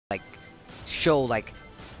show like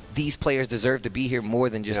these players deserve to be here more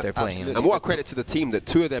than just their playing. And what a credit to the team that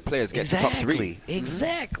 2 of their players get to top 3.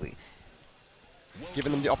 Exactly.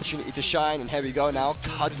 Giving them the opportunity to shine, and here we go now,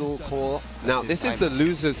 CuddleCore. Now, this is the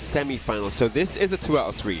losers semi-final, so this is a 2 out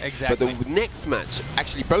of 3. Exactly. But the next match,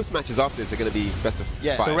 actually both matches after this are going to be best of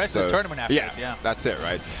 5. The rest of the tournament after this, yeah. That's it,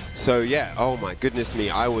 right? So, yeah, oh my goodness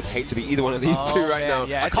me, I would hate to be either one of these two right now.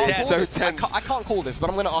 Yeah, I can't call so this. tense. I can't call this, but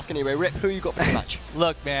I'm going to ask anyway. Rip, who you got for this match?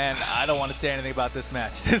 Look, man, I don't want to say anything about this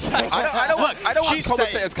match. I don't want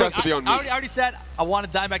commentators' curse to be on me. I already said I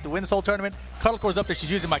wanted Dimeback to win this whole tournament. CuddleCore's up there.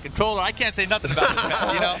 She's using my controller. I can't say nothing about this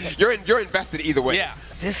match, you know? You're invested either way. Yeah.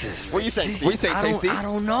 This is. What are you saying, Steve? What are you saying, Steve? I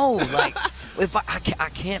don't know. Like, if I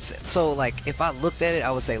can't say. So, like, if I looked at it,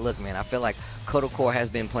 I would say, look, man, I feel like CuddleCore has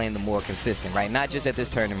been playing the more consistent, right? Not just at this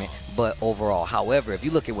tournament, but overall. However, if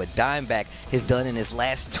you look at what Dimeback has done in his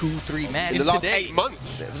last 2-3 matches. In the last 8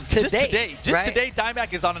 months. Today. Just today,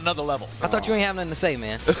 Dimeback is on another level. I thought you ain't have nothing to say,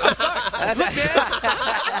 man. I'm sorry. Look, man.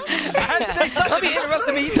 I had to say something. Let me interrupt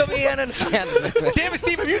me. You told me you had nothing to say. Damn it,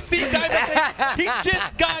 Steve, have you seen Dimeback? He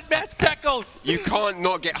just got match Pekos. You can't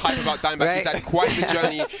not get hype about Dimeback. Right. He's had quite the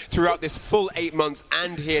journey throughout this full 8 months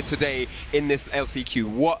and here today in this LCQ.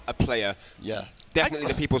 What a player. Yeah. Definitely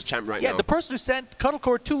the people's champ right now. Yeah, the person who sent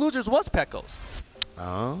CuddleCore 2 losers was Pekos.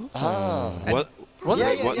 Oh. What?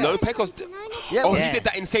 Yeah. No, Pekos. Yeah, oh, yeah. he did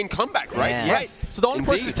that insane comeback, right? Yeah. Yes. So the only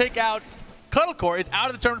person Indeed. to take out CuddleCore is out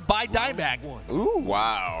of the tournament by Dimeback. Ooh.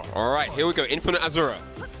 Wow. All right, here we go. Infinite Azura.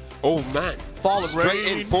 Oh, man. Fallen Straight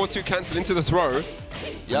Rain. in, 4-2 cancel into the throw.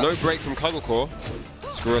 Yep. No break from CuddleCore.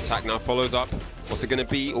 Screw attack now follows up. What's it going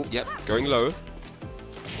to be? Oh, yep, going low.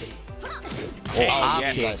 Oh,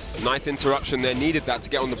 yes. Nice interruption there. Needed that to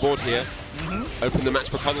get on the board here. Open the match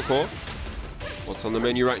for CuddleCore. What's on the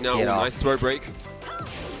menu right now? Nice throw break.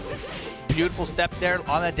 Beautiful step there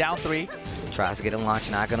on that down 3. Tries to get a launch,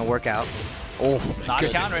 not going to work out. Oh, Not to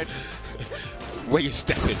counter it. Where you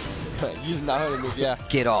stepping? Using that hurdle move, yeah.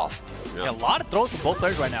 get off. Yeah, a lot of throws from both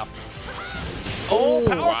players right now. Oh,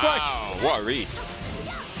 power crush. Wow, what a read.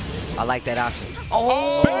 I like that option.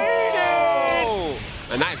 Oh!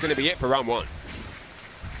 And that is going to be it for round 1.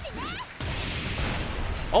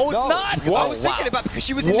 Oh, it's not. I was thinking about because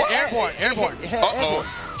she was in the air. Airborne. Uh-oh.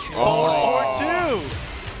 Oh,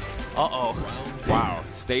 4-2. Uh-oh. Wow.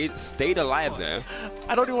 Stayed alive there.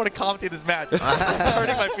 I don't even want to commentate this match. It's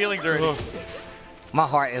hurting my feelings already. My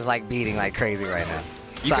heart is like beating like crazy right now.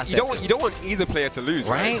 You don't want either player to lose,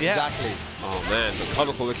 right? Right? Yeah. Exactly. Oh man, the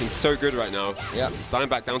CuddleCore looking so good right now. Yeah.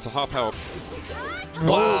 Dimeback down to half health.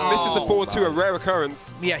 Wow. Oh, misses the 4-2, a rare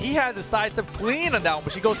occurrence. Yeah, he had the side step clean on down,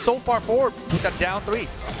 but she goes so far forward with that down 3.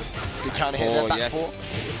 Good counter hit there, back yes.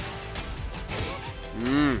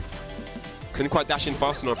 4. Couldn't quite dash in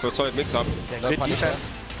fast enough for a solid mix-up. Yeah, No good punish defense.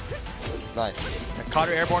 Nice. And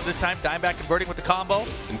Carter airborne this time. Dimeback converting with the combo.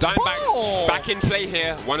 And Dimeback Oh. back in play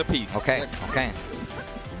here, one apiece. Okay.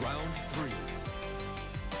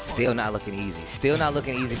 Still not looking easy. Still not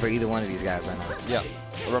looking easy for either one of these guys right now. Yeah.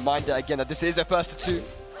 A reminder again that this is their first of 2.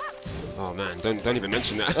 Oh man, don't even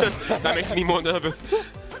mention that. That makes me more nervous.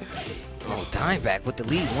 Oh, Dimeback with the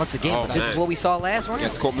lead once again. Oh, but this man. is what we saw last round.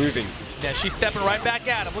 Gets caught moving. Yeah, she's stepping right back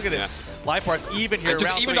at him. Look at this. Yes. Life bar's even here. And just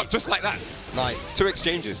round evened 3. up just like that. Nice. 2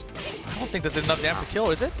 exchanges. I don't think there's enough damage to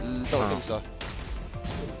kill, is it? Don't think so.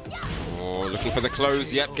 Oh, looking for the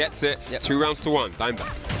close. Yep, gets it. Yep. 2 rounds to 1.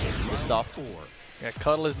 Dimeback. Good stuff. Yeah,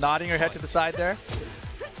 Cuddle is nodding her head to the side there.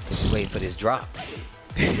 Just waiting for this drop.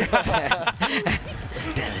 It's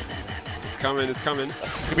coming, it's coming. It's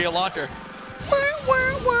going to be a launcher.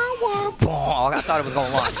 Oh, I thought it was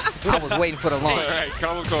going to launch. I was waiting for the launch. All right,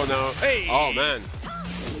 CuddleCore now. Hey. Oh man.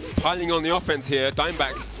 Piling on the offense here.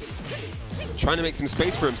 Dimeback trying to make some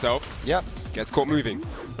space for himself. Yep. Gets caught moving.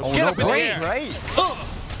 Oh, get up in the break. air. Great.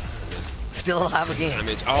 Still alive again.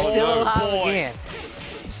 Damage. Oh, Still no. alive boy. again.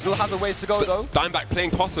 Still has a ways to go though. Dimeback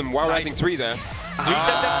playing possum while rising 3 there.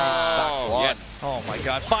 Oh, Yes. oh my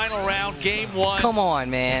god. Final round, game 1. Come on,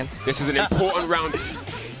 man. This is an important round.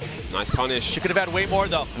 Nice punish. She could have had way more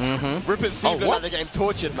though. Rip and Steve look what? like they're getting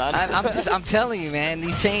tortured, man. I'm telling you, man.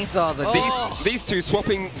 These chainsaws are Oh. These two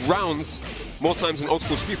swapping rounds more times than old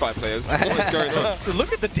school Street Fighter players. What is going on?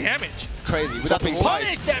 Look at the damage. It's crazy. Swapping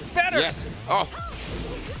Punish sides. that better. Yes. Oh.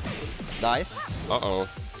 Nice. Uh-oh.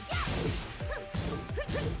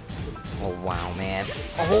 Oh, wow, man.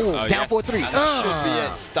 Oh, down yes. 4-3. Should be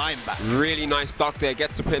it. Steinback. Really nice duck there.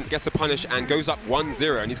 Gets the punish and goes up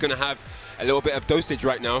 1-0. And he's going to have a little bit of dosage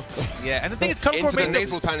right now. Yeah, and the thing is, Into CuddleCore the made,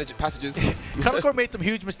 nasal passages. CuddleCore made some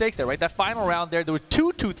huge mistakes there, right? That final round there were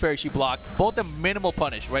 2 Tooth Fairy she blocked, both of them minimal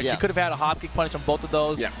punish, right? Yeah. She could have had a hop kick punish on both of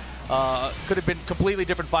those. Yeah. Could have been completely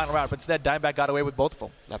different final round, but instead Dimeback got away with both of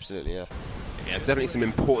them. Absolutely, yeah. Yeah, there's definitely some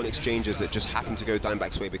important exchanges that just happen to go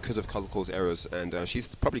Dimeback's way because of CuddleCore's errors, and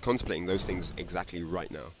she's probably contemplating those things exactly right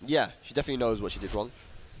now. Yeah, she definitely knows what she did wrong.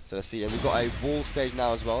 So let's see, and we've got a wall stage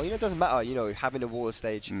now as well. You know, it doesn't matter, you know, having a wall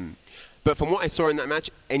stage. But from what I saw in that match,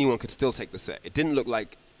 anyone could still take the set. It didn't look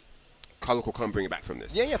like CuddleCore can't bring it back from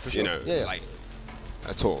this. Yeah, for sure. You know, like,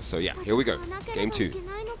 at all. So yeah, here we go. Game 2.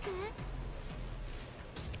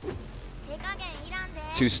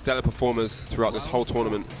 2 stellar performers throughout this whole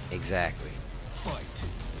tournament. Exactly.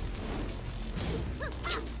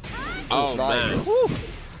 Oh, nice. man. Woo.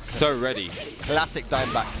 So ready. Classic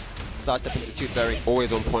Dimeback. Sidestep into Tooth Fairy.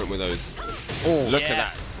 Always on point with those. Oh, Look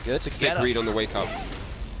at that. Good. Sick read on the wake up.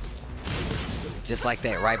 just like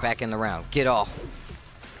that, right back in the round. Get off.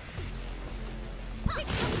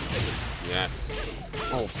 Yes.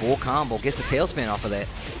 Oh, full combo. Gets the tailspin off of that.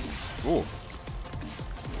 Ooh.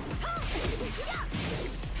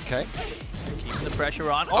 Okay. Keeping the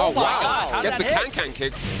pressure on. Oh, my wow. God. How'd Gets the that hit? can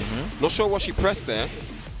kicks. Not sure what she pressed there.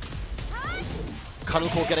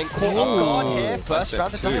 CuddleCore getting caught off guard here. First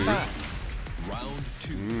round to Dimeback. Round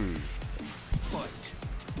 2. Fight.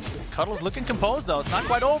 Cuddle's looking composed though. It's not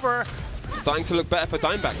quite over. Starting to look better for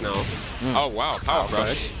Dimeback now. Oh, wow. Power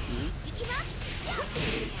crush.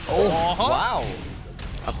 Oh, wow.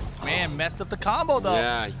 Man, messed up the combo though.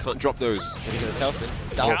 Yeah, you can't drop those. Did he get a tailspin?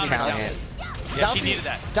 Oh, Down count hit. Yeah, she needed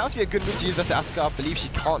that. Down to be a good move to use versus Asuka. I believe she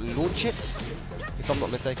can't launch it, if I'm not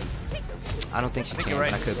mistaken. I don't think she think can, you're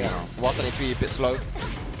right. but I could be wrong. 123, a bit slow.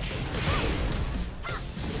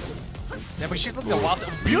 Yeah, but she's looking at wild.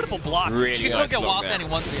 Beautiful block. Really she's nice looking at block wild there.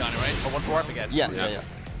 standing 1-3 on it, right? Or 1-4, I forget. Yeah.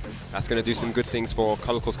 That's going to do some good things for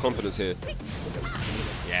CuddleCore's confidence here.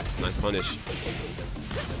 Yes, nice punish.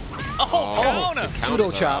 Oh, counter. the Judo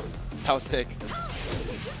counters are chop. out. That was sick.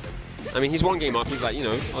 I mean, he's one game up. He's like, you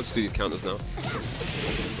know, I'll just do these counters now.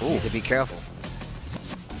 Need to be careful.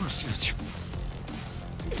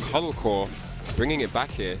 CuddleCore bringing it back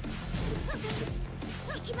here.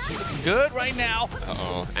 Good right now.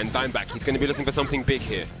 Uh-oh. And Dimeback, he's going to be looking for something big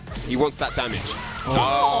here. He wants that damage.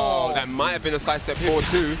 Oh, that might have been a sidestep forward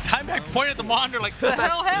too. Dimeback pointed at the monitor like, what the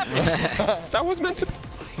hell happened? That was meant to be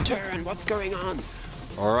my turn. What's going on?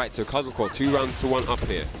 All right, so CuddleCore, 2 rounds to 1 up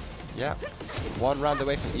here. Yeah. 1 round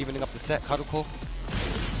away from evening up the set. CuddleCore.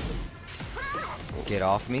 Get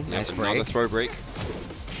off me. Nice Another break. throw break.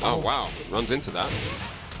 Oh, wow. Runs into that.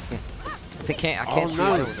 I can't see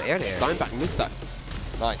what it was air there. Dimeback missed that.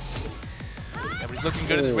 Nice. Yeah, but he's looking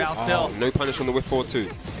good in this round still. Oh, no punish on the whip forward too.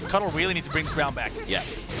 Cuddle really needs to bring this round back.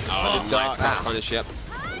 Yes. Oh, nice punish, yep.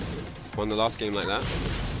 Won the last game like that.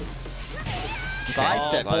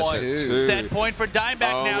 Sidestep Sidestep two. two. Set point for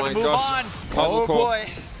Dimeback Oh now my to move gosh. on. Oh boy.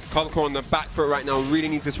 CuddleCore on the back foot right now. Really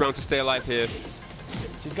needs this round to stay alive here.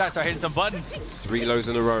 She's got to start hitting some buttons. 3 lows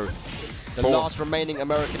in a row. The last remaining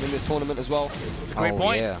American in this tournament as well. It's a great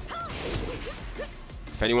point. Yeah.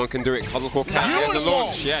 If anyone can do it, CuddleCore can. There's a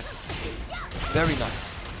launch, yes. Very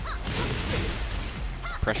nice.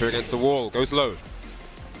 Pressure against the wall, goes low.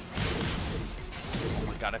 Oh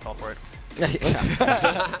my God, I fell for it.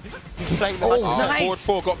 He's playing the Oh, nice. Forward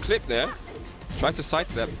 4 got clipped there. Tried to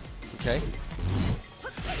sidestep. Okay.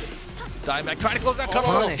 Dimeback trying to close that cover.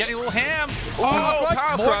 Punish. Getting a little ham. Oh,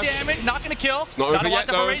 power More crush. damage. Not going to kill. not Gotta over watch yet, out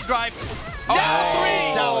for though. raise drive. Oh.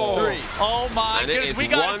 Down 3. Down 3. Oh my And it goodness. is We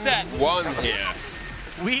got a set. 1-1 here.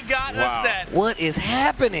 We got Wow. a set. What is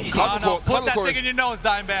happening? Oh, no. Put that CuddleCore thing in your nose,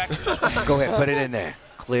 Dimeback. Go ahead, put it in there.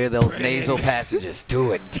 Clear those nasal passages.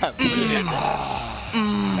 Do it.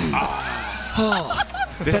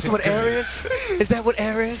 That's what air is? Is that what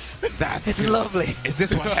air is? It's lovely. Is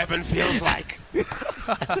this what heaven feels like? You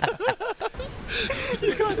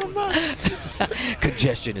guys are mad.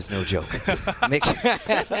 Congestion is no joke. Make sure.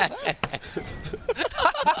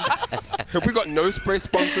 Have we got no spray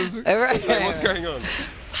sponsors? All right. Like, what's going on?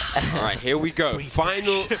 All right, here we go.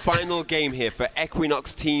 Final game here for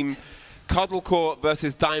Equinox team. CuddleCore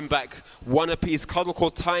versus Dimeback. 1 apiece.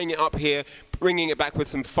 CuddleCore tying it up here, bringing it back with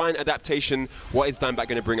some fine adaptation. What is Dimeback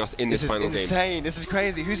going to bring us in this final This is game? insane. This is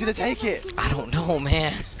crazy. Who's going to take it? I don't know,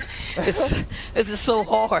 man. This is so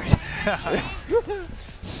hard.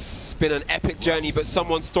 It's been an epic journey, but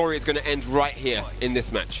someone's story is going to end right here in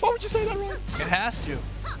this match. Why would you say that, Ryan? It has to.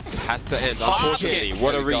 Has to end, unfortunately.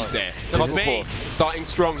 What a There we read go. there. There's CuddleCore bait. starting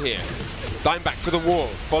strong here. Dimeback to the wall,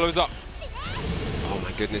 follows up. Oh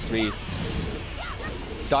my goodness me.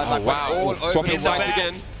 Dimeback Oh wow, all over swapping the sides back.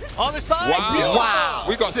 again. Other side. Wow. Wow.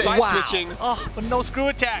 We got Sick. side Wow. switching. Oh, but no screw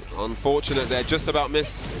attack. Unfortunate there, just about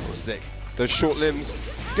missed. Sick. Those short limbs.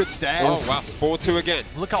 Good stand. Oh wow, 4-2 again.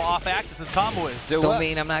 Look how off axis this combo is. Still Don't works.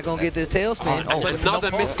 mean I'm not going to get this tailspin. Oh, Oh,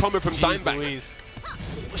 another missed combo from Jeez Dimeback. Louise.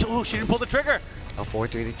 Oh, she didn't pull the trigger. a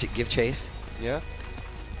 4-3 to give chase. Yeah.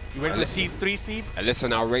 You ready for the C3, Steve? Alyssa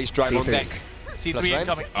now race drive on C3. deck. C3 Plus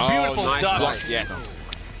incoming. Oh, Beautiful nice duck. block, yes.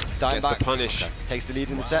 Gets Dimeback the punish. takes the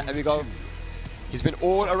lead in the set. There we go. He's been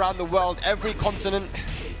all around the world, every continent.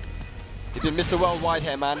 He's been Mr. Worldwide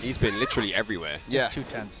here, man. He's been literally everywhere. Yeah. It's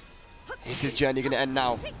 2-10s. Is his journey going to end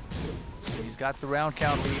now? He's got the round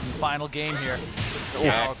count lead in the final game here.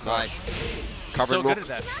 Yes. Nice. Covering So more. good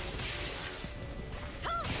at that.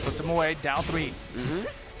 Puts him away, down 3.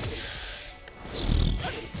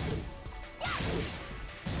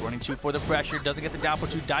 Running 2 for the pressure, doesn't get the down for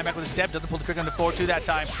 2. Dimeback with a step, doesn't pull the trigger on the 4-2 that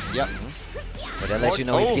time. Yep. But that lets you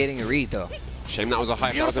know he's getting a read, though. Shame that was a high.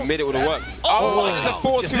 If that was a mid, it would have worked. Oh, and the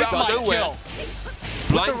 4-2 out of nowhere.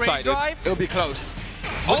 With the range Blindsided. drive, It'll be close.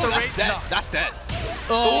 with the range, no. That's dead.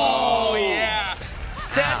 Oh, yeah.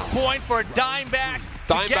 Set point for Dimeback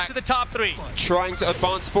to get Dimeback. to the top 3. Trying to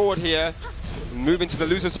advance forward here. Move into the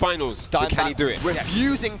losers finals. But can he do it?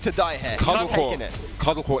 Refusing to die here. He's taking CuddleCore. it.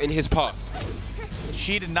 CuddleCore in his path.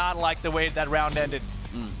 She did not like the way that round ended.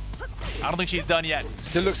 I don't think she's done yet.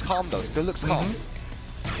 Still looks calm though. Still looks calm.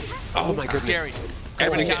 Oh my goodness. Scary.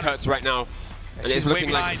 Every Oh. hit hurts right now. And She's it's way looking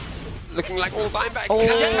behind. like all Dimeback. Oh,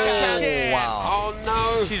 Yeah. wow. Oh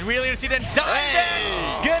no. She's really gonna see that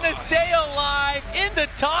Dimeback gonna stay alive in the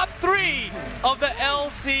top 3 of the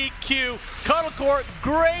LCQ. CuddleCore,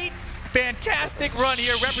 great, fantastic run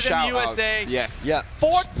here, representing Shout the USA. outs. Yes. Yeah.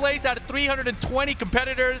 4th place out of 320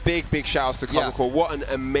 competitors. Big shouts to Yeah. CuddleCore. What an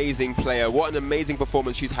amazing player. What an amazing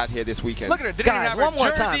performance she's had here this weekend. Look at her. Didn't even Guys, have her one more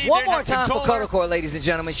jersey, time. didn't One more have time for controller. CuddleCore, ladies and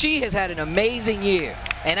gentlemen. She has had an amazing year.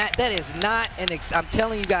 And that is not I'm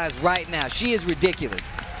telling you guys right now, she is ridiculous.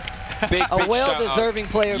 Big A well-deserving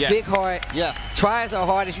shout-outs. player, Yes. big heart, Yeah. tries her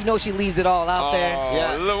hardest. You know she leaves it all out there. Oh,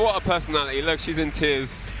 Yeah. look, what a personality. Look, she's in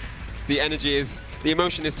tears. The energy is, the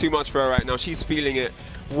emotion is too much for her right now. She's feeling it.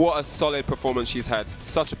 What a solid performance she's had.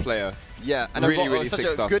 Such a player. Yeah, and Really such sick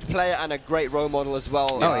a stuff. good player and a great role model as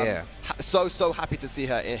well. Oh, yeah. So happy to see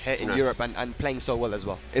her in Nice. Europe and playing so well as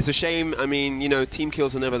well. It's a shame. I mean, you know, team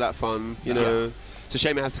kills are never that fun. You know, it's a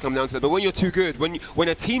shame it has to come down to that. But when you're too good, when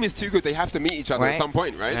a team is too good, they have to meet each other at some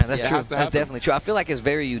point, right? Yeah, that's It true. has to That's happen. definitely true. I feel like it's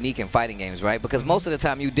very unique in fighting games, right? Because most of the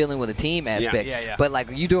time you're dealing with a team aspect. Yeah. But like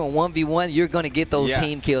you doing 1v1, you're going to get those Yeah.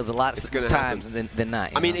 team kills a lot It's of gonna times than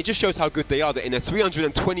not. I mean, it just shows how good they are that in a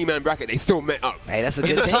 320-man bracket, they still met up. hey, that's a In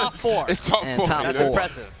good the team. top 4. It's top And 4. top you know? That's four.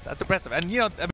 impressive. That's impressive. And, you know,